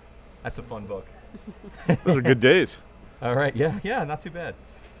yeah, that's a fun book. Those are good days. All right, yeah, not too bad.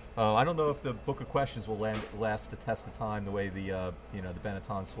 I don't know if the book of questions will last the test of time the way the the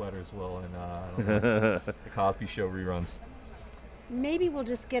Benetton sweaters will, and I don't know, the Cosby Show reruns. Maybe we'll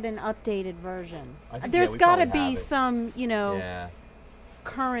just get an updated version. I think, There's we got to probably have be it. some, Yeah.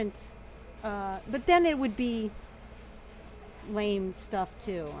 current, but then it would be lame stuff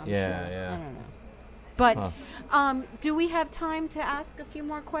too. I'm Yeah, sure. yeah. I don't know. But Huh. do we have time to ask a few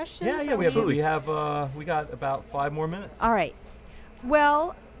more questions? Yeah, Are we have we got about 5 more minutes. All right.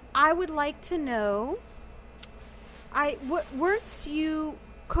 Well, I would like to know. Weren't you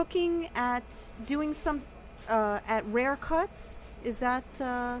cooking at doing some at Rare Cuts? Is that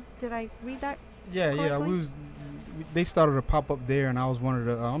did I read that? Yeah. correctly? They started a pop up there, and I was one of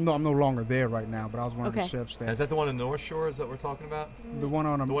the. I'm no longer there right now, but I was one of the Okay. chefs there. Is that the one in North Shores that we're talking about? The one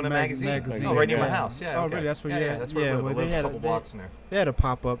on The one in magazine? magazine. Oh, right near my yeah. house. Yeah. Oh, okay. really? That's where yeah, you yeah, at? that's where Yeah, I live. well, I live they a had couple a- blocks from there. They had a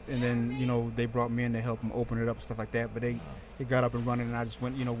pop up, and then they brought me in to help them open it up and stuff like that. But it got up and running, and I just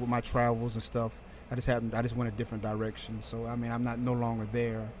went with my travels and stuff. I just went a different direction. So I mean, I'm no longer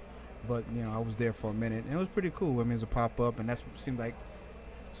there, but I was there for a minute, and it was pretty cool. I mean, it was a pop up, and that seemed like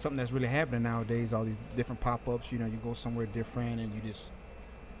something that's really happening nowadays. All these different pop ups. You go somewhere different, and you just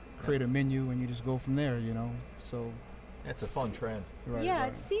create a menu, and you just go from there. So It's a fun trend. right, Yeah,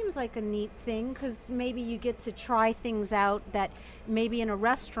 right. it seems like a neat thing because maybe you get to try things out that maybe in a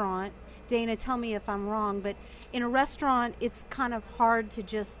restaurant. Dana, tell me if I'm wrong, but in a restaurant, it's kind of hard to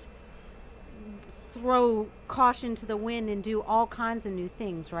just throw caution to the wind and do all kinds of new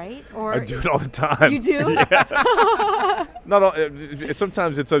things, right? Or I do it all the time. You do? Not all,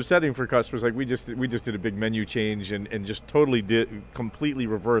 sometimes it's upsetting for customers. Like we just did a big menu change and just completely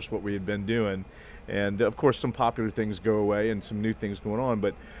reversed what we had been doing. And of course, some popular things go away and some new things going on.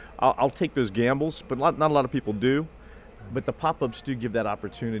 But I'll take those gambles. But not a lot of people do. But the pop-ups do give that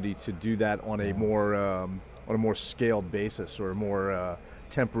opportunity to do that on a more scaled basis, or a more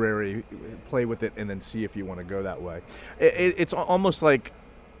temporary, play with it and then see if you want to go that way. It's almost like,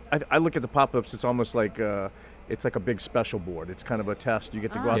 I look at the pop-ups, it's almost like it's like a big special board. It's kind of a test. You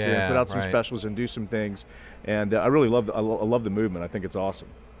get to go out there and put out some specials and do some things. And I really love the movement. I think it's awesome.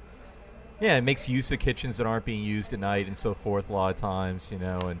 Yeah, it makes use of kitchens that aren't being used at night and so forth a lot of times,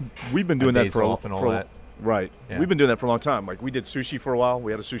 and we've been doing that for off and all that. Right. Yeah. We've been doing that for a long time. Like, we did sushi for a while.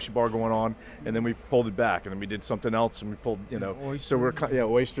 We had a sushi bar going on, and then we pulled it back, and then we did something else, and we pulled, Oysters. So we're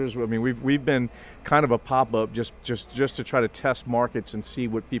oysters. I mean, we've been kind of a pop-up just to try to test markets and see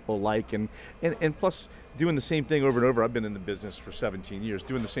what people like, and plus doing the same thing over and over. I've been in the business for 17 years.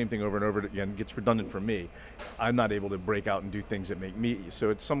 Doing the same thing over and over again gets redundant for me. I'm not able to break out and do things that make me.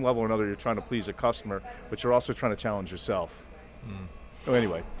 So at some level or another, you're trying to please a customer, but you're also trying to challenge yourself. Oh,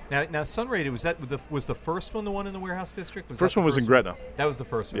 anyway. Now, Sunray, was the first one the one in the warehouse district? First one was in Gretna. That was the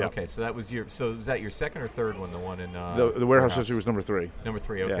first one. Yeah. Okay, so was that your second or third one? The one in the warehouse district was number 3. Number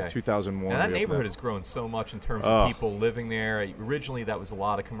 3. Okay. Yeah, 2001. Now that neighborhood has grown so much in terms of people living there. Originally, that was a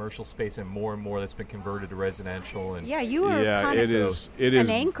lot of commercial space, and more that's been converted to residential. And you were kind of an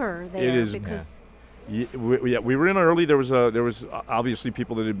anchor there. It is because. Yeah, we were in early. There was obviously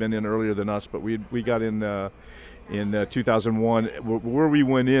people that had been in earlier than us, but we got in 2001. Where we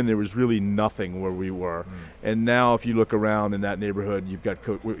went in, there was really nothing where we were. And now, if you look around in that neighborhood, you've got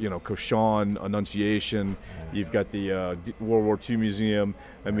Cochin, Annunciation, you've got the World War II Museum.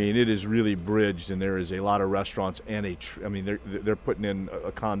 I mean, it is really bridged, and there is a lot of restaurants and they're putting in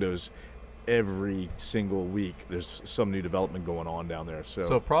condos every single week. There's some new development going on down there.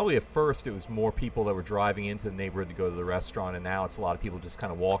 So probably at first it was more people that were driving into the neighborhood to go to the restaurant, and now it's a lot of people just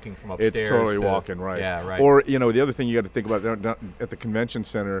kind of walking from upstairs. It's totally walking, right. Yeah, right. Or, the other thing you got to think about at the convention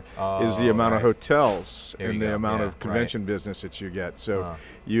center is the amount of hotels and the amount of convention business that you get. So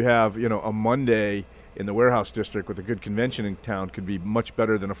you have, a Monday in the warehouse district with a good convention in town could be much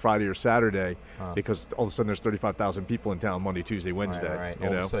better than a Friday or Saturday because all of a sudden there's 35,000 people in town Monday, Tuesday, Wednesday. Right.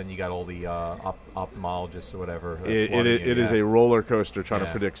 All of a sudden you got all the ophthalmologists or whatever. It is a roller coaster trying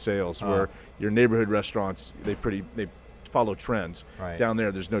to predict sales where your neighborhood restaurants, they follow trends. Right. Down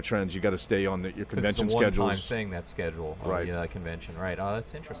there's no trends. You got to stay on your convention schedules. It's a one-time thing, that schedule. Right. Convention. Right. Oh,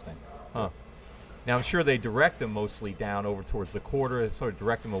 that's interesting. Huh. Now, I'm sure they direct them mostly down over towards the quarter. They sort of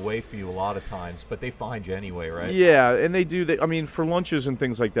direct them away for you a lot of times, but they find you anyway, right? Yeah, and they do. For lunches and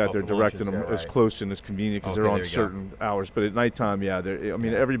things like that, they're directing them as close and as convenient because they're on certain hours. But at nighttime,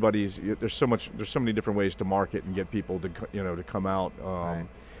 everybody's there's so many different ways to market and get people to to come out.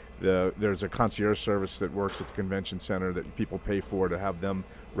 There's a concierge service that works at the convention center that people pay for to have them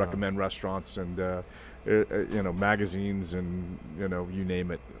recommend restaurants and. Magazines and you name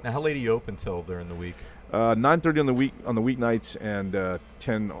it. Now, how late do you open till during the week? 9:30 on the weeknights and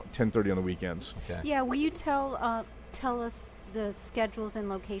 10:30 on the weekends. Okay. Yeah, will you tell us the schedules and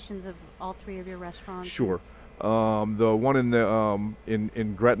locations of all 3 of your restaurants? Sure. The one in the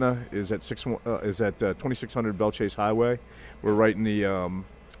in Gretna is at 2600 Bell Chase Highway. We're right in the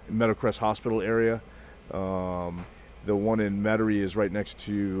Meadowcrest Hospital area. The one in Metairie is right next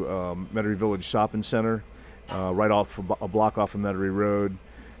to Metairie Village Shopping Center, right off a block off of Metairie Road.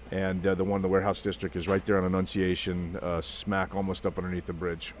 And the one in the warehouse district is right there on Annunciation, smack almost up underneath the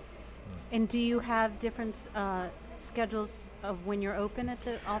bridge. And do you have different schedules of when you're open at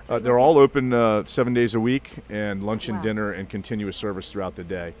all 3? They're all open 7 days a week, and lunch and dinner and continuous service throughout the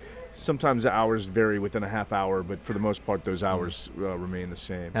day. Sometimes the hours vary within a half hour, but for the most part, those hours remain the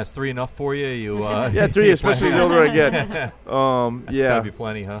same. That's 3 enough for you? Yeah, 3, especially the older I get. That's gotta be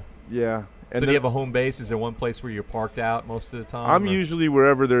plenty, huh? Yeah. And so do you have a home base? Is there one place where you're parked out most of the time? I'm usually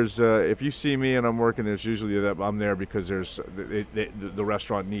wherever there's. If you see me and I'm working, there's usually that I'm there because there's the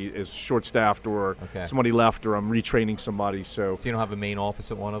restaurant is short staffed or somebody left or I'm retraining somebody. So you don't have a main office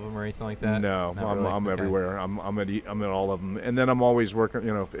at one of them or anything like that? No, I'm everywhere. I'm at all of them, and then I'm always working.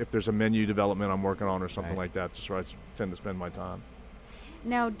 If there's a menu development I'm working on or something like that, that's where I tend to spend my time.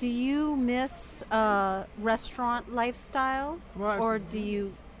 Now, do you miss restaurant lifestyle, or do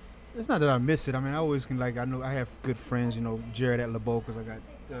you? It's not that I miss it. I always can, I know I have good friends, Jared at Le Beau, because I got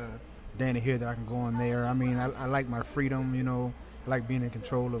Danny here that I can go in there. I like my freedom, I like being in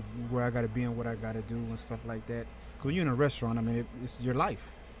control of where I got to be and what I got to do and stuff like that. Because when you're in a restaurant, it's your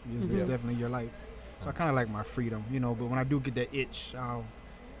life. It's definitely your life. So I kind of like my freedom, but when I do get that itch, I'll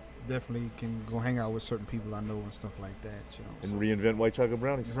definitely can go hang out with certain people I know and stuff like that, And reinvent white chocolate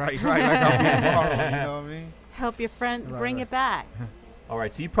brownies. Right. Like I'll be tomorrow, you know what I mean? Help your friend bring it back. All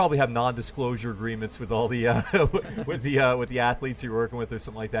right, so you probably have non-disclosure agreements with all the with the athletes you're working with or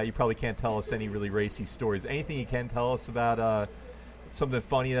something like that. You probably can't tell us any really racy stories. Anything you can tell us about something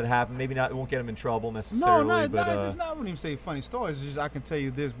funny that happened? Maybe not. It won't get them in trouble necessarily. But it's not. I wouldn't even say funny stories. It's just I can tell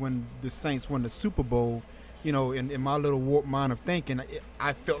you this: when the Saints won the Super Bowl, in my little warped mind of thinking,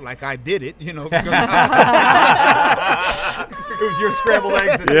 I felt like I did it. Because it was your scrambled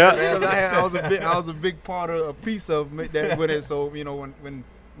eggs. Because I was a big part of a piece of that with it. So when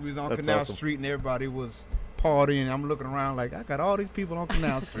we was on Canal Street and everybody was partying, I'm looking around like I got all these people on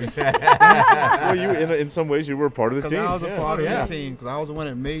Canal Street. Well, you in some ways you were part of the team. I was a part of the team because I was the one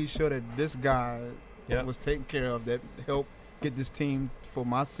that made sure that this guy was taken care of, that helped get this team for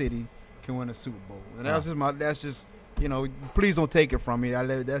my city can win a Super Bowl. And that's just please don't take it from me.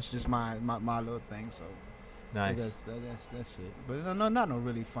 That's just my little thing. So nice. That's it. But not no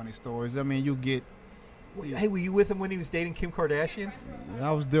really funny stories. I mean, you get. Hey, were you with him when he was dating Kim Kardashian?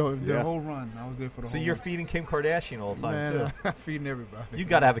 I was there the whole run. I was there for the whole run. So you're feeding Kim Kardashian all the time, too? I'm feeding everybody. You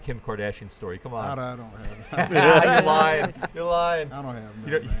got to have a Kim Kardashian story. Come on. I don't have it. You're lying. I don't have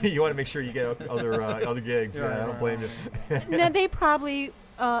it. You want to make sure you get other gigs. I don't blame you. No, they probably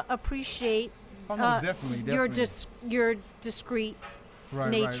appreciate definitely. your discreet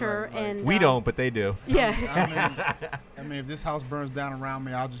nature. Right. And we don't, but they do. Yeah. I mean, if this house burns down around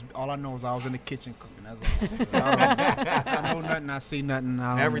me, all I know is I was in the kitchen cooking. That's all. I know nothing. I see nothing.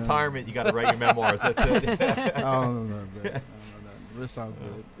 At retirement, you got to write your memoirs. That's it. I don't know nothing. It's all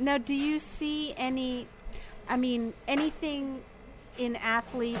good. Now, do you see anything in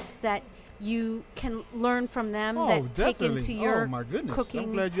athletes that you can learn from them that definitely. take into your my goodness. cooking?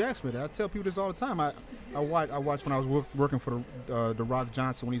 I'm glad you asked me that. I tell people this all the time. I watched when I was working for the Rock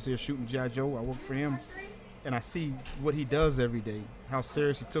Johnson when he's here shooting G.I. Joe. I worked for him, and I see what he does every day, how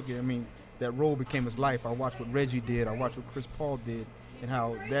serious he took it. I mean, that role became his life. I watched what Reggie did. I watched what Chris Paul did, and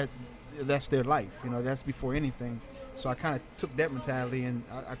how that's their life. That's before anything. So I kind of took that mentality, and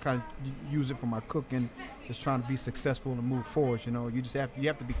I kind of use it for my cooking, just trying to be successful and move forward. You just have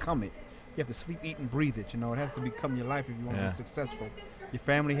to become it. You have to sleep, eat, and breathe it. It has to become your life if you want to be successful. Your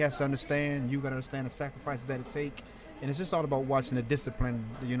family has to understand. You got to understand the sacrifices that it take. And it's just all about watching the discipline.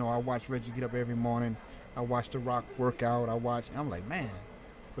 I watch Reggie get up every morning. I watch The Rock work out. I'm like, man.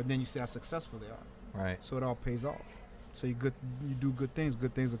 But then you see how successful they are. Right. So it all pays off. So you do good things will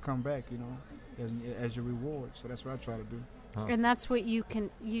come back, as your reward. So that's what I try to do. And that's what you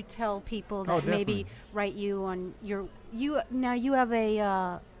tell people that maybe write you on you have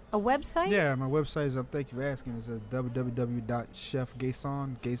a website? Yeah, my website is up. Thank you for asking. It says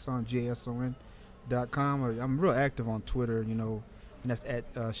www.chefgason.com. I'm real active on Twitter, and that's at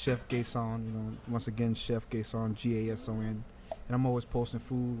Chef Gason. Once again, Chef Gason, Gason. And I'm always posting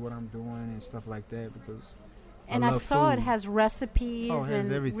food, what I'm doing, and stuff like that because. And I saw food. It has recipes. Oh, it has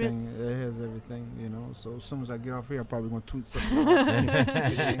everything. It has everything, So as soon as I get off here, I'm probably going to tweet something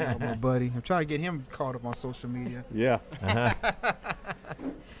out. My buddy. I'm trying to get him caught up on social media. Yeah.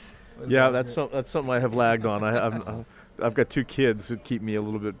 Yeah, that's something I have lagged on. I've got 2 kids that keep me a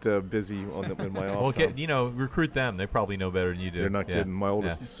little bit busy in my off time. Recruit them. They probably know better than you do. They're not kidding. My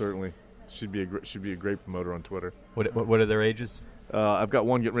oldest certainly should be a great promoter on Twitter. What are their ages? I've got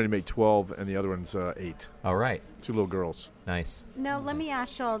one getting ready to make 12, and the other one's 8. All right. 2 little girls. Nice. Now, let me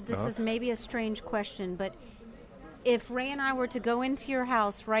ask y'all, this is maybe a strange question, but if Ray and I were to go into your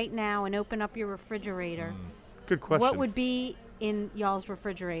house right now and open up your refrigerator, good question. What would be in y'all's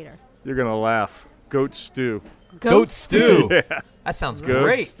refrigerator? You're going to laugh. Goat stew. Goat stew? Yeah. That sounds goat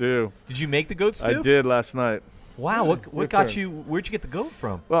great. Stew. Did you make the goat stew? I did last night. Wow, what got you? Where'd you get the goat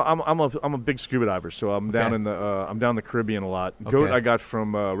from? Well, I'm a big scuba diver, so I'm down in the Caribbean a lot. Goat I got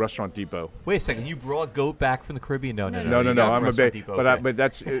from Restaurant Depot. Wait a second, you brought goat back from the Caribbean? No. I'm a big, but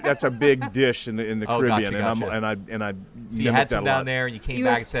that's a big dish in the Caribbean, gotcha. and I. So you had some down there, and you came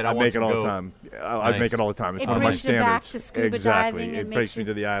back and said, "I want some goat." I make it all the time. I make it all the time. It's one of my standards. It brings you back to scuba diving. It takes me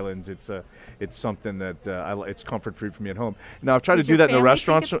to the islands. It's something that it's comfort food for me at home. Now I've tried to do that in the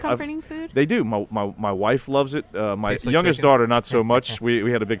restaurants. Think it's comforting food? They do. My wife loves it. My youngest daughter not so much.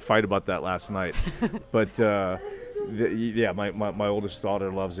 We had a big fight about that last night. But my oldest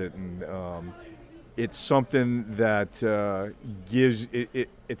daughter loves it, and it's something that gives it.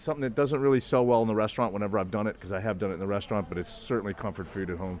 It's something that doesn't really sell well in the restaurant whenever I've done it, because I have done it in the restaurant, but it's certainly comfort food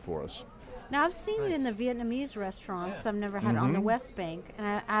at home for us. Now, I've seen it in the Vietnamese restaurants. I've never had it on the West Bank,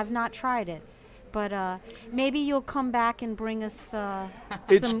 and I've not tried it. But maybe you'll come back and bring us some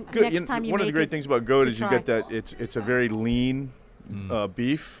good. next time you One of the make great it things about goat to is you try. get that it's a very lean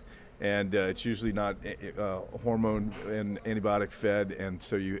beef, and it's usually not hormone and antibiotic fed, and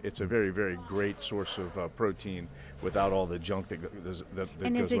so it's a very, very great source of protein without all the junk that goes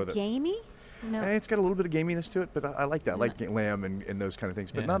And with is it gamey? No. It's got a little bit of gaminess to it, but I like that. I like lamb and those kind of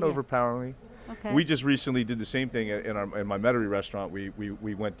things, but Yeah. not Yeah. overpoweringly. Okay. We just recently did the same thing in my Metairie restaurant.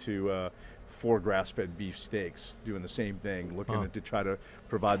 We went to 4 grass-fed beef steaks, doing the same thing, looking to try to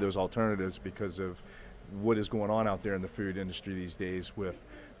provide those alternatives because of what is going on out there in the food industry these days with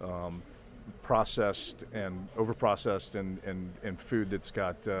processed and overprocessed and food that's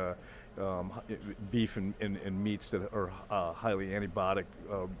got beef and meats that are highly antibiotic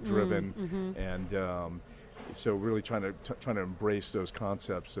driven, and so really trying to embrace those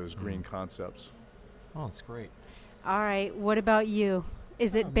concepts, those green concepts. Oh, that's great. All right. What about you?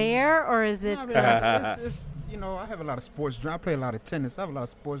 Is it beer or is it? It's, I have a lot of sports drinks. I play a lot of tennis. I have a lot of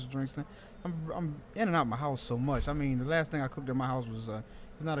sports drinks. I'm in and out of my house so much. I mean, the last thing I cooked in my house was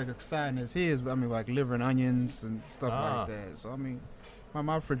it's not as exciting as his. But I mean, like liver and onions and stuff like that. So I mean,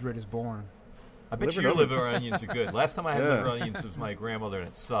 my refrigerator is boring. I bet Liver your onions. liver onions are good. Last time I had Yeah. liver onions was my grandmother, and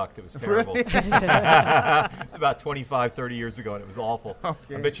it sucked. It was terrible. It was about 25, 30 years ago, and it was awful.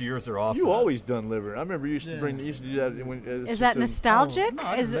 Okay. I bet you yours are awesome. You always done liver. I remember you used to do that. When, Is that nostalgic, Oh, no,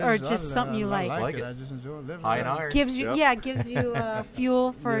 I or just just something you I like? Like it. it. I just enjoy liver. High in iron. Gives you, Yep. gives you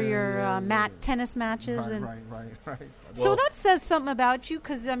fuel for Yeah, your yeah. tennis matches, Right, and right. so Well- that says something about you,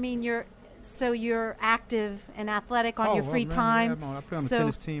 because I mean you're active and athletic on your free time. Yeah, I play on the So-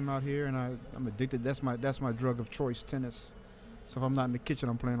 tennis team out here, and I'm addicted. That's my drug of choice, tennis. So if I'm not in the kitchen,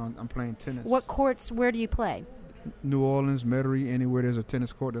 I'm playing tennis. What courts? Where do you play? New Orleans, Metairie, anywhere there's a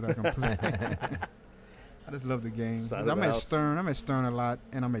tennis court that I can play. I just love the game. Side of I'm the at house. Stern. I'm at Stern a lot,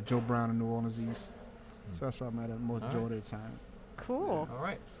 and I'm at Joe Brown in New Orleans East. So that's where I'm at most majority of the time. Cool. All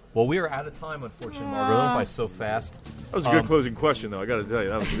right. Well, we are out of time, unfortunately, Margaret. It went by so fast. That was a good closing question, though. I got to tell you,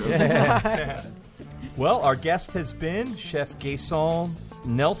 that was good. Well, our guest has been Chef Gason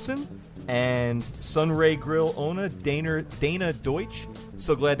Nelson and Sunray Grill owner Dana Deutsch.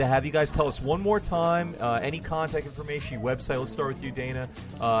 So glad to have you guys. Tell us one more time any contact information, your website. Let's start with you, Dana.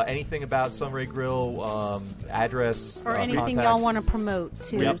 Anything about Sunray Grill, address, Or anything contacts? y'all want to promote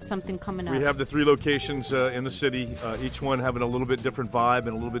to Yep. something coming up. We have the 3 locations in the city, each one having a little bit different vibe and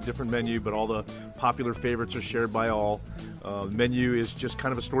a little bit different menu, but all the popular favorites are shared by all. Menu is just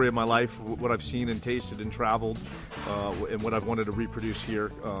kind of a story of my life, what I've seen and tasted and traveled, and what I've wanted to reproduce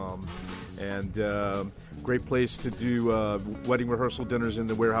here. Great place to do wedding rehearsal dinners in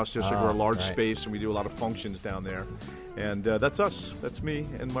the warehouse district. We're a large right. space, and we do a lot of functions down there. And that's us. That's me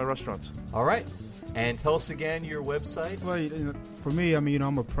and my restaurants. All right. And tell us again your website. Well, for me, I mean,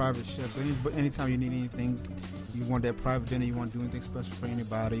 I'm a private chef. So anytime you need anything, you want that private dinner, you want to do anything special for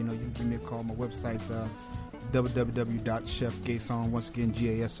anybody, you can give me a call. My website's www.chefgason, once again,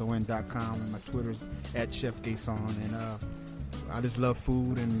 gason.com, and my Twitter's @chefgason. And I just love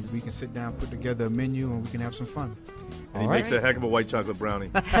food, and we can sit down, put together a menu, and we can have some fun. And he makes a heck of a white chocolate brownie.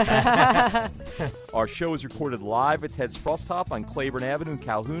 Our show is recorded live at Ted's Frost Top on Claiborne Avenue in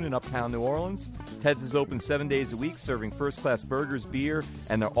Calhoun in Uptown New Orleans. Ted's is open 7 days a week, serving first-class burgers, beer,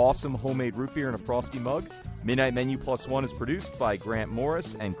 and their awesome homemade root beer in a frosty mug. Midnight Menu Plus One is produced by Grant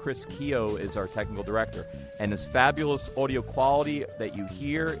Morris, and Chris Keogh is our technical director. And this fabulous audio quality that you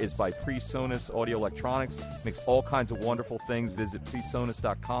hear is by PreSonus Audio Electronics. Makes all kinds of wonderful things. Visit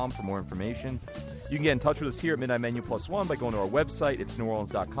presonus.com for more information. You can get in touch with us here at Midnight Menu Plus One by going to our website. It's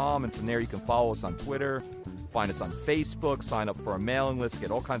neworleans.com, and from there you can follow us on Twitter, find us on Facebook, sign up for our mailing list, get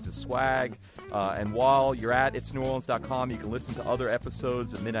all kinds of swag. And while you're at itsneworleans.com, you can listen to other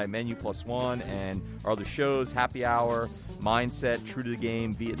episodes of Midnight Menu Plus One and our other shows, Happy Hour, Mindset, True to the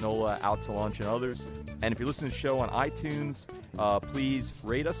Game, Vietnola, Out to Lunch, and others. And if you listen to the show on iTunes, please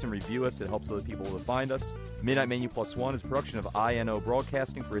rate us and review us. It helps other people to find us. Midnight Menu Plus One is a production of INO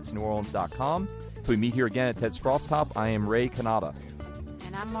Broadcasting for itsneworleans.com. Till we meet here again at Ted's Frost Top, I am Ray Kanata.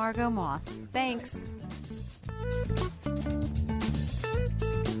 And I'm Margot Moss. Thanks.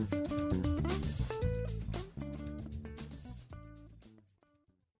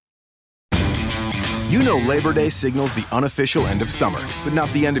 You know Labor Day signals the unofficial end of summer, but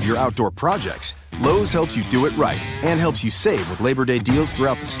not the end of your outdoor projects. Lowe's helps you do it right and helps you save with Labor Day deals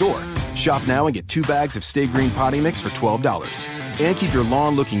throughout the store. Shop now and get 2 bags of Stay Green potty mix for $12. And keep your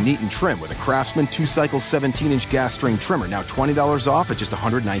lawn looking neat and trim with a Craftsman 2-cycle 17-inch gas string trimmer, now $20 off at just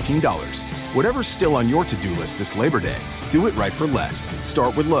 $119. Whatever's still on your to-do list this Labor Day, do it right for less.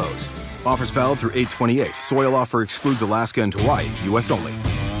 Start with Lowe's. Offers valid through 8/28. Soil offer excludes Alaska and Hawaii, U.S. only.